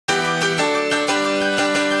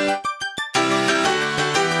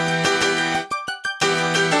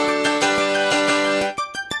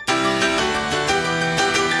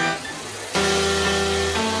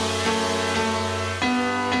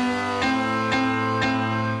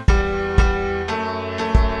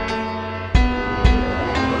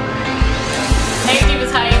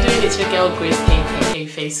girl Grace aka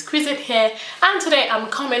Facequizite here, and today I'm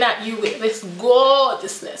coming at you with this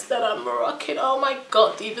gorgeousness that I'm rocking. Oh my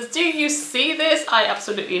god, divas, do you see this? I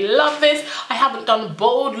absolutely love this. I haven't done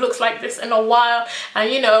bold looks like this in a while,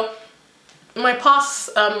 and you know, my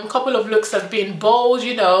past couple of looks have been bold,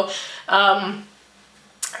 you know.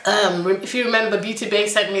 If you remember, Beauty Bay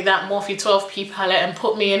sent me that Morphe 12p palette and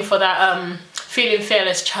put me in for that Feeling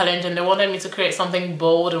Fearless challenge, and they wanted me to create something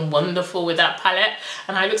bold and wonderful with that palette,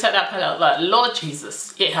 and I looked at that palette, I was like, Lord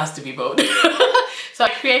Jesus, it has to be bold. So I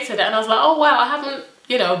created it and I was like, oh wow, I haven't,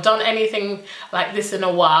 you know, done anything like this in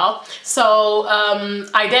a while. So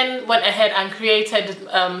I then went ahead and created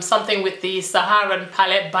something with the Saharan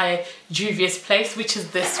palette by Juvias Place, which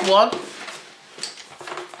is this one.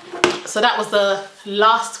 So that was the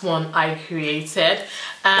last one I created,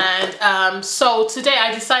 and so today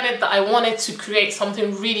I decided that I wanted to create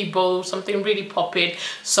something really bold, something really popping.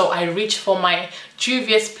 So I reached for my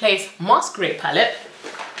Juvias Place Masquarade palette,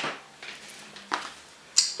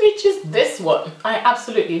 which is this one. I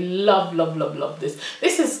absolutely love this.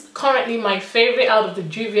 This is currently my favorite out of the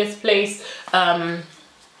Juvias Place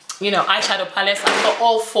you know, eyeshadow palettes. I've got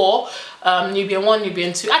all four, Nubian 1,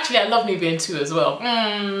 Nubian 2. Actually, I love Nubian 2 as well.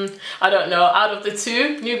 I don't know, out of the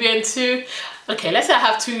two, Nubian 2, okay, let's say I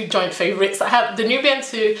have two joint favorites. I have the Nubian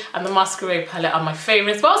 2 and the Masquerade palette are my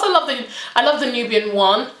favorites, but I also love the Nubian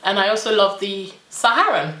 1, and I also love the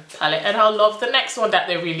Saharan palette, and I'll love the next one that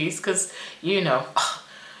they release, because you know,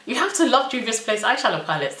 you have to love Juvias Place eyeshadow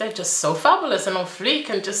palettes. They're just so fabulous and on fleek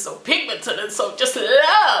and just so pigmented and so just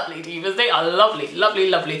lovely, divas. They are lovely,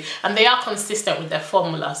 lovely, and they are consistent with their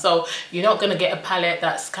formula. So you're not gonna get a palette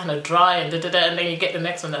that's kind of dry and and then you get the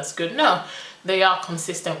next one that's good. No, they are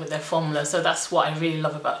consistent with their formula. So that's what I really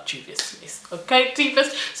love about Juvias Place. Okay,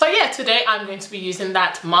 divas. So yeah, today I'm going to be using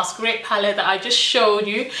that Masquerade palette that I just showed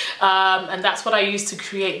you, and that's what I used to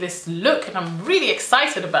create this look, and I'm really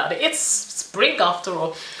excited about it. It's spring after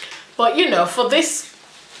all. But you know, for this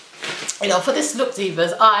look,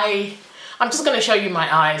 divas, I'm just going to show you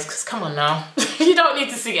my eyes, because come on now, you don't need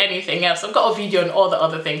to see anything else. I've got a video on all the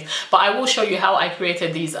other things, but I will show you how I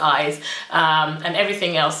created these eyes, and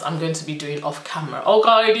everything else I'm going to be doing off camera.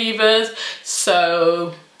 Okay, divas,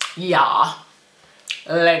 so yeah,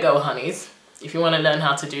 let go, honeys, if you want to learn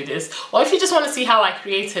how to do this, or if you just want to see how I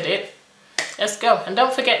created it. Let's go. And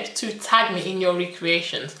don't forget to tag me in your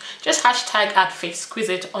recreations. Just hashtag at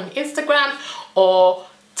Facequizite on Instagram, or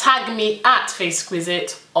tag me at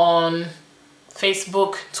Facequizite on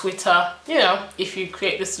Facebook, Twitter, you know, if you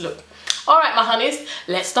create this look. All right, my honeys,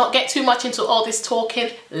 let's not get too much into all this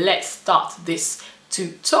talking. Let's start this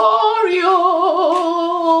tutorial.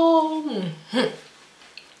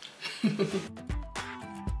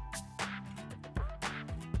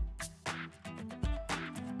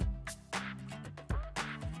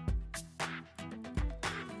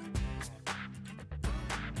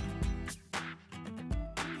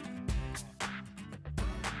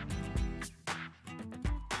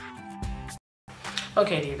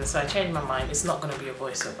 Okay, divas, so I changed my mind. It's not going to be a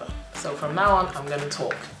voiceover. So from now on, I'm going to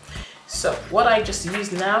talk. So what I just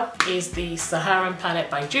used now is the Saharan palette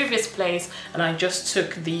by Juvias Place, and I just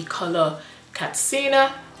took the color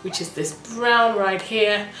Katsina, which is this brown right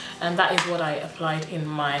here, and that is what I applied in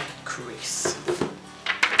my crease.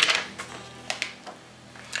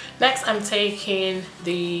 Next, I'm taking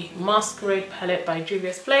the Masquerade palette by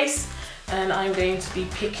Juvias Place, and I'm going to be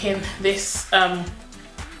picking this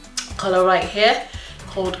color right here,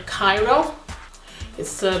 called Cairo.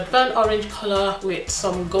 It's a burnt orange color with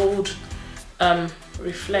some gold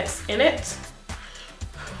reflects in it.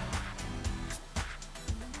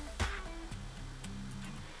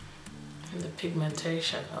 And the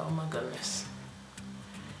pigmentation, oh my goodness.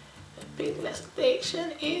 The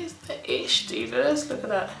pigmentation is the ish, divas. Look at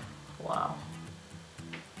that. Wow.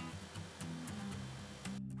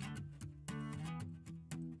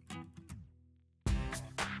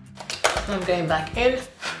 I'm going back in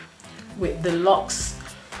with the Locks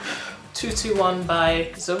 221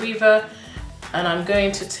 by Zoeva, and I'm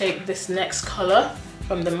going to take this next color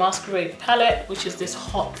from the Masquerade palette, which is this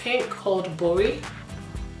hot pink called Bori.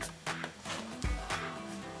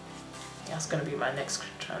 That's going to be my next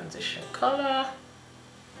transition color.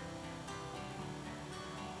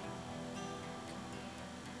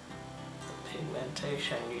 The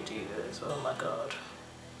pigmentation, you divas, oh my god.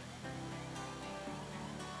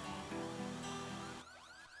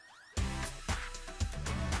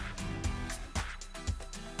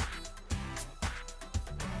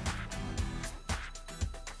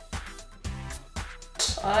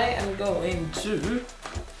 I am going to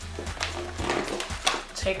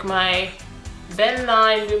take my Ben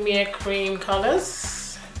 9 Lumiere Cream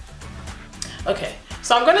colors Okay,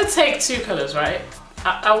 so I'm gonna take two colors, right?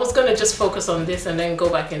 I was gonna just focus on this and then go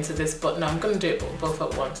back into this, but no, I'm gonna do it both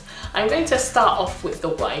at once. I'm going to start off with the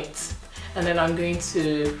white, and then I'm going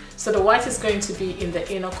to, so the white is going to be in the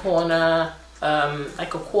inner corner,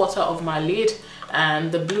 like a quarter of my lid,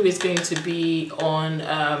 and the blue is going to be on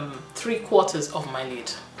 3/4 of my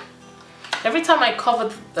lid. Every time I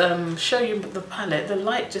cover, show you the palette, the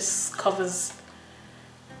light just covers,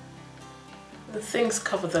 the things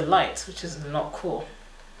cover the light, which is not cool.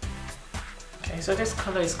 Okay, so this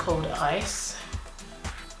color is called Ice.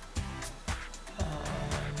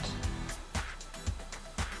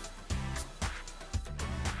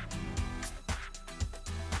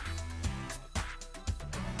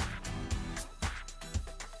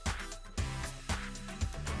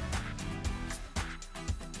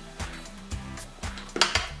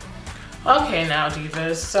 Okay, now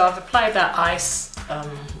divas, so I've applied that Ice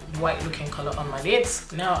white looking color on my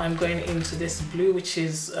lids. Now I'm going into this blue, which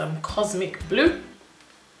is Cosmic Blue,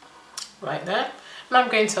 right there, and I'm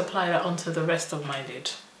going to apply that onto the rest of my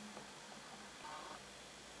lid.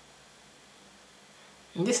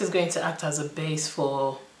 And this is going to act as a base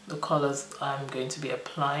for the colors I'm going to be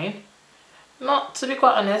applying. Not, to be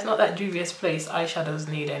quite honest, not that Juvias Place eyeshadows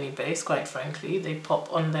need any base, quite frankly. They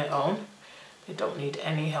pop on their own. They don't need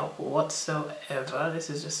any help whatsoever.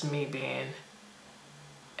 This is just me being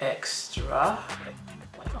extra.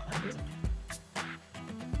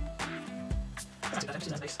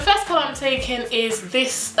 The first color I'm taking is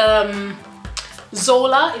this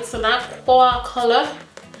Zola. It's an aqua color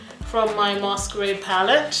from my Masquarade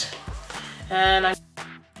palette, and I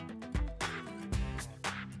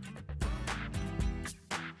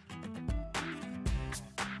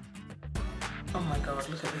oh my god,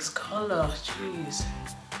 look at this color, jeez.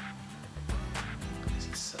 This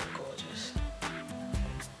is so gorgeous.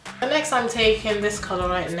 And next I'm taking this color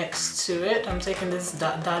right next to it. I'm taking this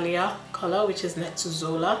Dahlia color, which is next to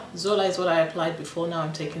Zola. Zola is what I applied before, now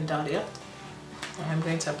I'm taking Dahlia. And I'm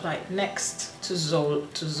going to apply it next to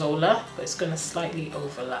Zola, but it's going to slightly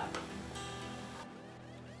overlap.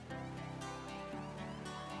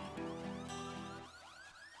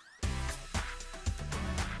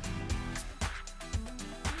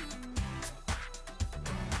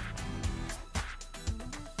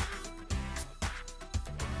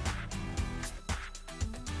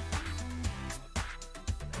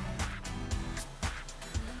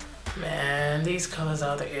 Man, these colors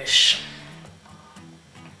are the ish.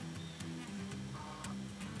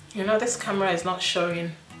 You know, this camera is not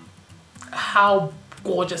showing how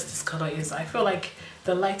gorgeous this color is. I feel like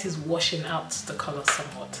the light is washing out the color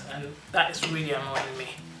somewhat, and that is really annoying me.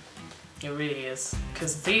 It really is,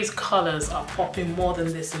 because these colors are popping more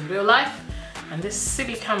than this in real life, and this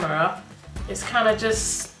silly camera is kind of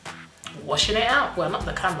just washing it out. Well, not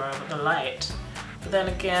the camera, but the light. But then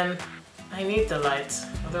again, I need the light,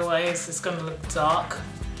 otherwise it's gonna look dark.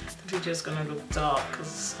 The video's gonna look dark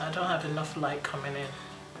because I don't have enough light coming in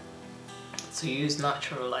to use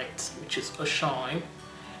natural light, which is a shame.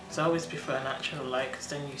 So I always prefer natural light, because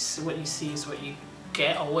then you see what you see is what you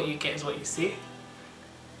get, or what you get is what you see.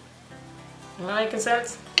 Am I making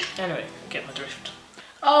sense? Anyway, get my drift.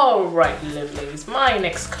 Alright, lovelies, my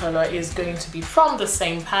next color is going to be from the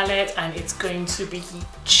same palette, and it's going to be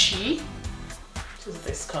Chi, which is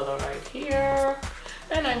this color right here,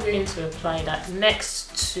 and I'm going to apply that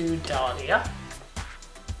next to Dahlia.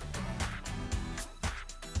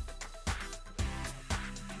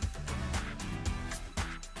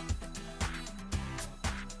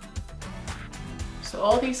 So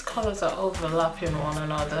all these colors are overlapping one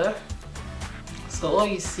another, so all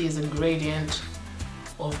you see is a gradient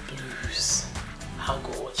of blues. How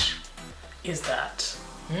gorgeous is that?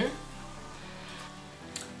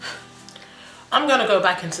 I'm gonna go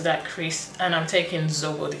back into that crease, and I'm taking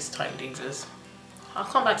Zobo this time, divas. I'll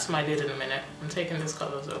come back to my lid in a minute. I'm taking this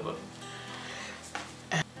color Zobo.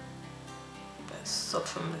 Let's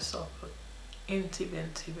soften this up a inty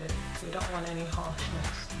bit. We don't want any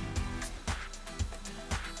harshness.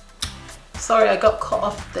 Sorry, I got cut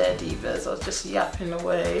off there, divas. I was just yapping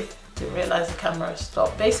away. Didn't realize the camera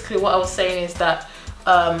stopped. Basically, what I was saying is that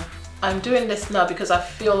I'm doing this now because I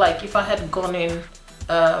feel like if I had gone in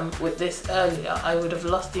with this earlier, I would have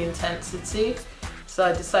lost the intensity. So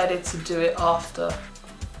I decided to do it after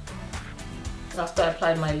I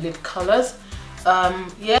applied my lid colors.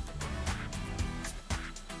 Yeah.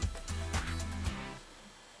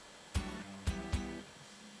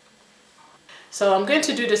 So I'm going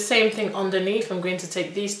to do the same thing underneath. I'm going to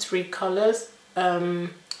take these three colors,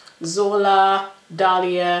 Zola,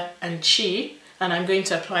 Dahlia, and Chi, and I'm going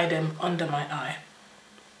to apply them under my eye.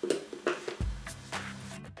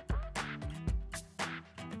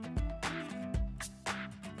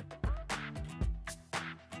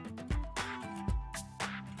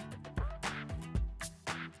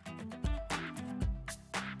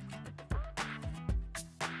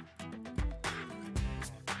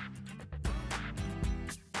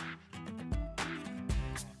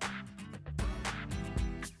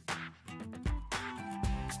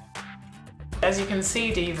 As you can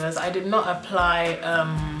see, divas, I did not apply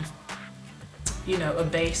you know, a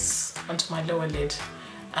base onto my lower lid,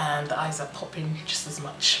 and the eyes are popping just as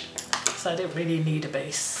much, so I didn't really need a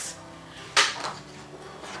base.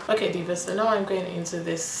 Okay divas, so now I'm going into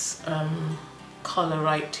this color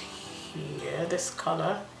right here, this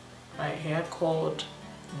color right here called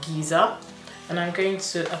Giza, and I'm going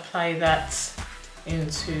to apply that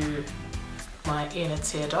into my inner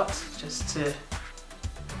tear duct just to,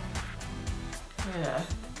 you know,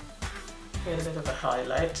 get a bit of a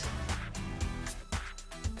highlight.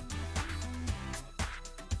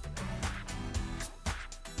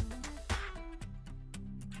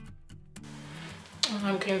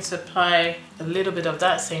 I'm going to apply a little bit of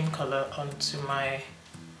that same color onto my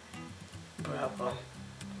brow bone,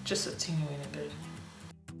 just a teeny weeny bit.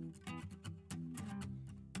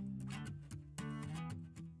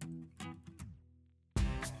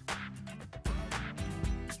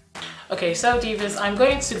 Okay, so divas, I'm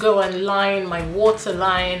going to go and line my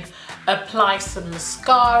waterline, apply some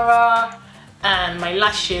mascara and my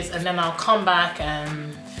lashes, and then I'll come back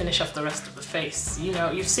and finish off the rest of the face. You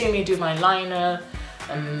know, you've seen me do my liner,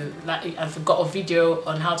 and I've got a video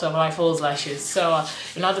on how to apply false lashes, so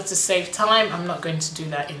in order to save time, I'm not going to do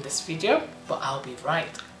that in this video, but I'll be right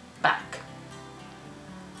back.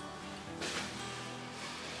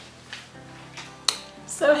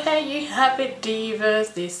 So here you have it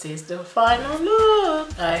divas, this is the final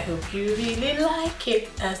look. I hope you really like it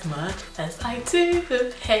as much as I do.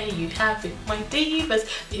 Here you have it my divas,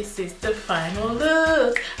 this is the final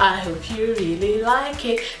look. I hope you really like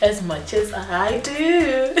it as much as I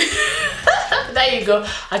do. There you go,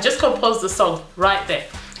 I just composed the song right there.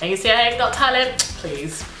 And you see I ain't got talent,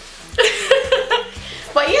 please.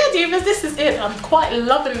 But yeah divas, this is it. I'm quite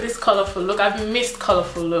loving this colourful look. I've missed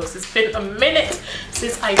colourful looks. It's been a minute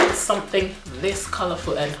since I did something this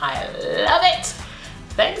colourful and I love it.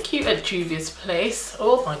 Thank you at Juvias Place.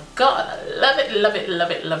 Oh my god, I love it, love it,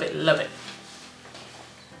 love it, love it, love it.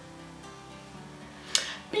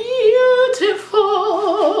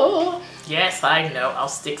 Beautiful. Yes, I know, I'll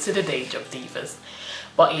stick to the day job divas.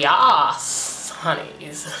 But yes,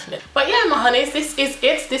 honeys. But yeah my honeys, this is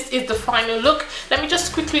it. This is the final look. Let me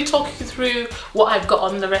just quickly talk you through what I've got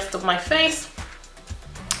on the rest of my face,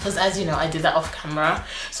 because as you know I did that off camera.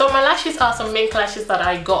 So my lashes are some mink lashes that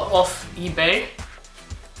I got off eBay.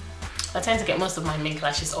 I tend to get most of my mink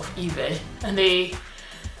lashes off eBay, and they,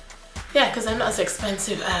 yeah, because they're not as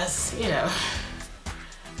expensive as, you know,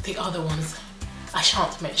 the other ones. I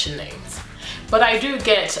shan't mention names, but I do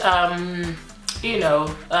get you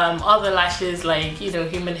know, other lashes like, you know,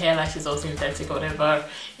 human hair lashes or synthetic or whatever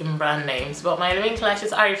in brand names. But my mink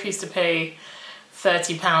lashes, I refuse to pay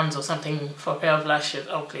 £30 or something for a pair of lashes.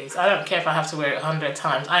 Oh please, I don't care if I have to wear it 100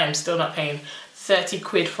 times. I am still not paying 30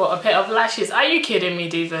 quid for a pair of lashes. Are you kidding me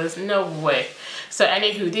divas? No way. So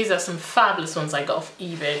anywho, these are some fabulous ones I got off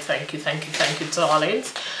eBay. Thank you, thank you, thank you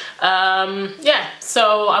darlings. Yeah,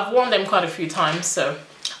 so I've worn them quite a few times, so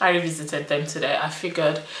I revisited them today. I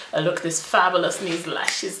figured a look this fabulous in these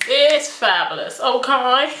lashes is fabulous,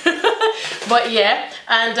 okay? But yeah,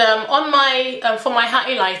 and on my for my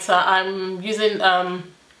highlighter I'm using Laura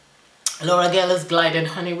Geller's Glided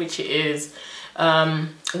Honey, which is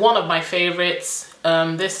one of my favorites.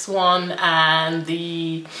 This one and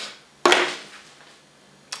the,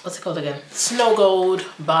 what's it called again? Snow Gold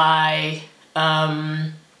by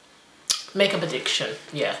Makeup Addiction.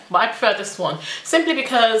 Yeah, but I prefer this one simply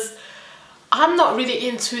because I'm not really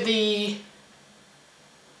into the,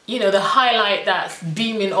 you know, the highlight that's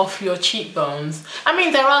beaming off your cheekbones. I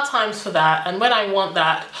mean, there are times for that, and when I want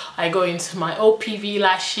that I go into my OPV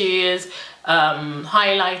lashes,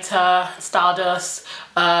 highlighter, Stardust,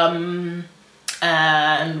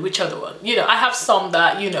 and which other one, you know, I have some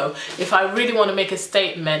that, you know, if I really want to make a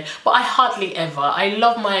statement, but I hardly ever. I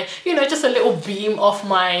love my, you know, just a little beam off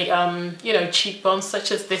my you know, cheekbones, such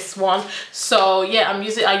as this one. So yeah,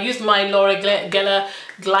 I use my Laura Geller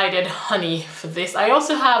Glided Honey for this. I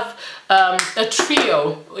also have a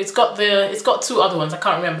trio. It's got two other ones, I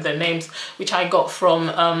can't remember their names, which I got from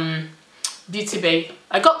Beauty Bay.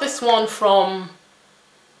 I got this one from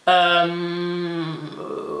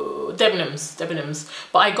Debenhams,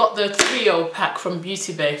 but I got the trio pack from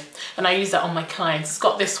Beauty Bay and I use that on my clients. It's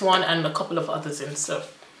got this one and a couple of others in, so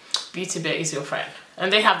Beauty Bay is your friend.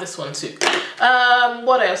 And they have this one too.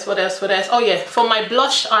 What else? Oh yeah, for my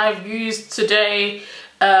blush I've used today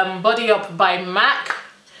Body Up by MAC,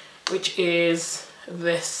 which is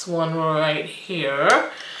this one right here.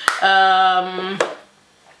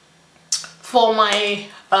 For my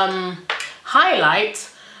highlight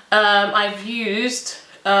I've used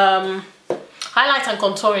highlight and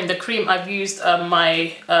contouring, the cream, I've used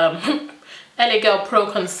my LA Girl Pro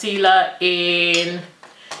Concealer in...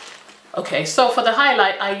 Okay, so for the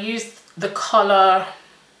highlight, I used the color...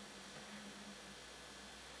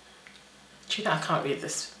 Do you know, I can't read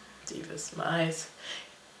this, divas, my eyes.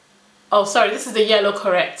 Oh, sorry, this is the yellow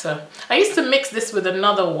corrector. I used to mix this with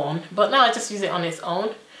another one, but now I just use it on its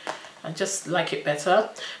own. I just like it better.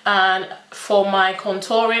 And for my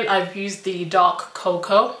contouring, I've used the dark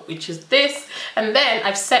cocoa, which is this. And then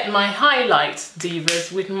I've set my highlights,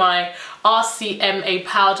 divas, with my RCMA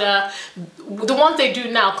powder. The ones they do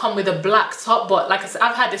now come with a black top, but like I said,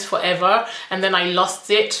 I've had this forever, and then I lost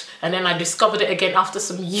it, and then I discovered it again after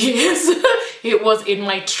some years. It was in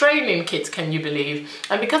my training kit, can you believe?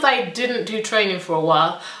 And because I didn't do training for a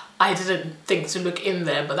while, I didn't think to look in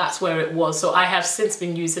there, but that's where it was. So I have since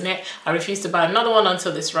been using it. I refuse to buy another one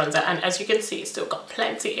until this runs out. And as you can see, it's still got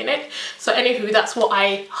plenty in it. So anywho, that's what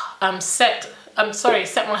I set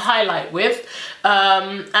my highlight with.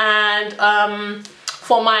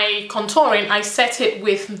 For my contouring, I set it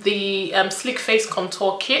with the Sleek Face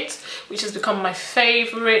Contour Kit, which has become my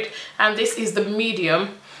favorite. And this is the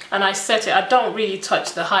medium. And I set it, I don't really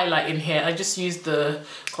touch the highlight in here. I just use the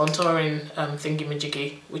contouring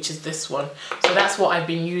thingy-majiggy, which is this one. So that's what I've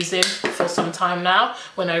been using for some time now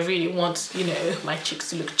when I really want, you know, my cheeks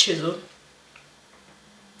to look chiseled.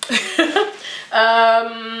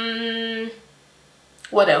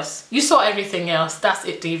 What else? You saw everything else. That's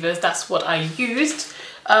it, divas. That's what I used.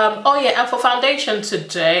 Oh yeah, and for foundation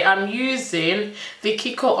today, I'm using the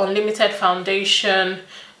Kiko Unlimited Foundation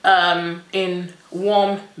in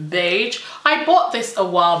warm beige. I bought this a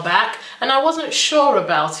while back and I wasn't sure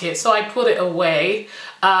about it, so I put it away,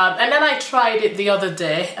 and then I tried it the other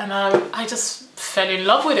day and I just fell in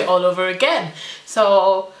love with it all over again.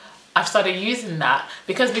 So I've started using that,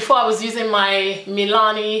 because before I was using my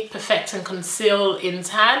Milani Perfect and Conceal in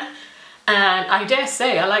Tan, and I dare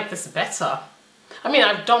say I like this better. I mean,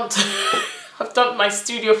 I've dumped I've dumped my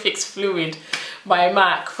Studio Fix Fluid by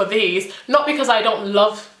MAC for these, not because I don't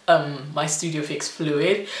love my Studio Fix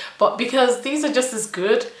Fluid, but because these are just as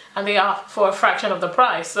good and they are for a fraction of the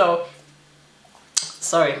price. So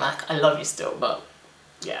sorry MAC, I love you still, but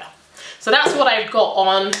yeah. So that's what I've got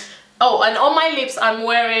on. Oh, and on my lips I've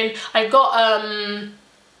got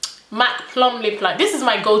MAC Plum Lip Line. This is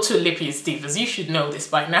my go-to lippies, divas. You should know this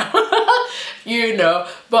by now. You know,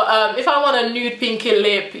 but if I want a nude pinky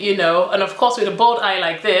lip, you know, and of course with a bold eye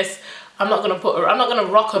like this, I'm not gonna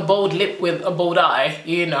rock a bold lip with a bold eye,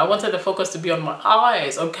 you know. I wanted the focus to be on my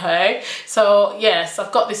eyes, okay? So yes,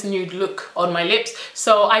 I've got this nude look on my lips.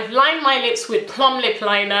 So I've lined my lips with Plum Lip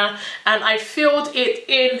Liner, and I filled it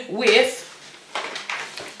in with,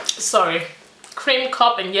 sorry, Cream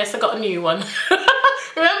Cup, and yes, I got a new one.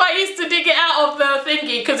 Remember, I used to dig it out of the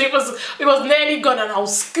thingy because it was nearly gone, and I'll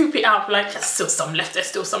scoop it out like there's still some left, there's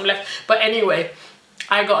still some left. But anyway,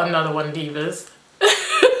 I got another one, divas.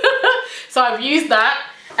 So I've used that,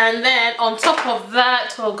 and then on top of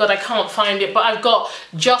that, oh god, I can't find it, but I've got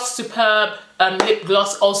Just Superb lip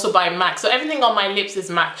gloss, also by MAC. So everything on my lips is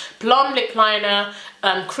MAC. Plum Lip Liner,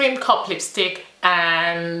 Cream Cup lipstick,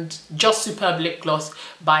 and Just Superb lip gloss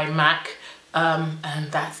by MAC. And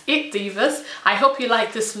that's it, divas. I hope you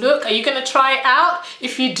like this look. Are you gonna try it out?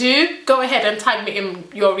 If you do, go ahead and tag me in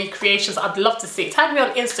your recreations. I'd love to see it. Tag me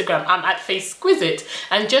on Instagram. I'm at Facequizite,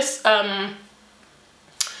 and just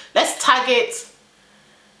let's tag it.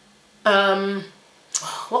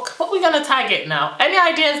 What are we gonna tag it now? Any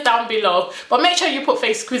ideas down below, but make sure you put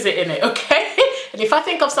Facequizite in it, okay? And if I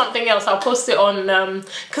think of something else, I'll post it on,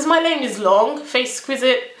 because my name is long,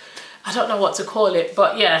 Facequizite. I don't know what to call it,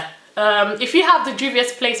 but yeah. If you have the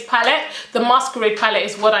Juvias Place palette, the Masquarade palette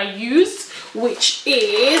is what I used, which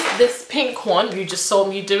is this pink one. You just saw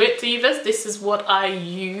me do it, divas. This is what I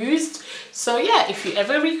used. So yeah, if you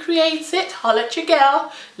ever recreate it, holla at your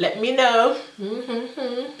girl, let me know.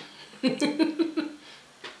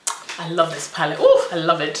 I love this palette. Oh, I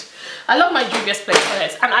love it. I love my Juvias Place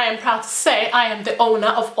palettes, and I am proud to say I am the owner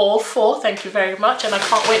of all 4. Thank you very much, and I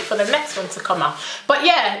can't wait for the next one to come out. But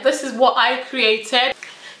yeah, this is what I created.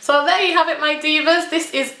 So there you have it, my divas. This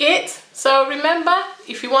is it. So remember,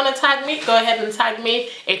 if you want to tag me, go ahead and tag me.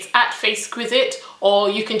 It's at Facequizite, or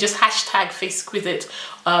you can just hashtag Facequizite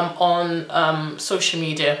on social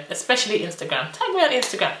media, especially Instagram. Tag me on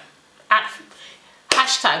Instagram at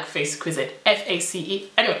hashtag Facequizite, F-A-C-E.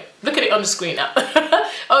 Anyway, look at it on the screen now.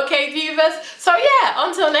 Okay, divas. So yeah,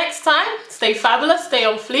 until next time, stay fabulous, stay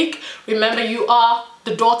on fleek. Remember, you are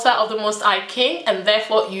the daughter of the Most High King, and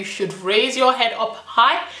therefore you should raise your head up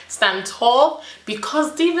high, stand tall,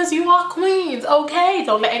 because divas, you are queens, okay?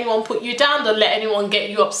 Don't let anyone put you down. Don't let anyone get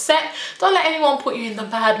you upset. Don't let anyone put you in the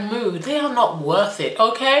bad mood. They are not worth it,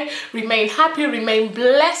 okay? Remain happy, remain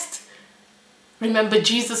blessed. Remember,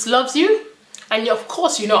 Jesus loves you. And of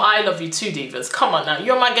course, you know I love you too, divas. Come on now,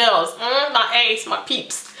 you're my girls, my ace, my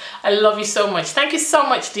peeps. I love you so much. Thank you so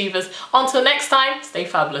much, divas. Until next time, stay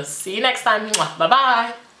fabulous. See you next time.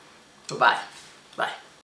 Bye-bye. Bye-bye. Bye.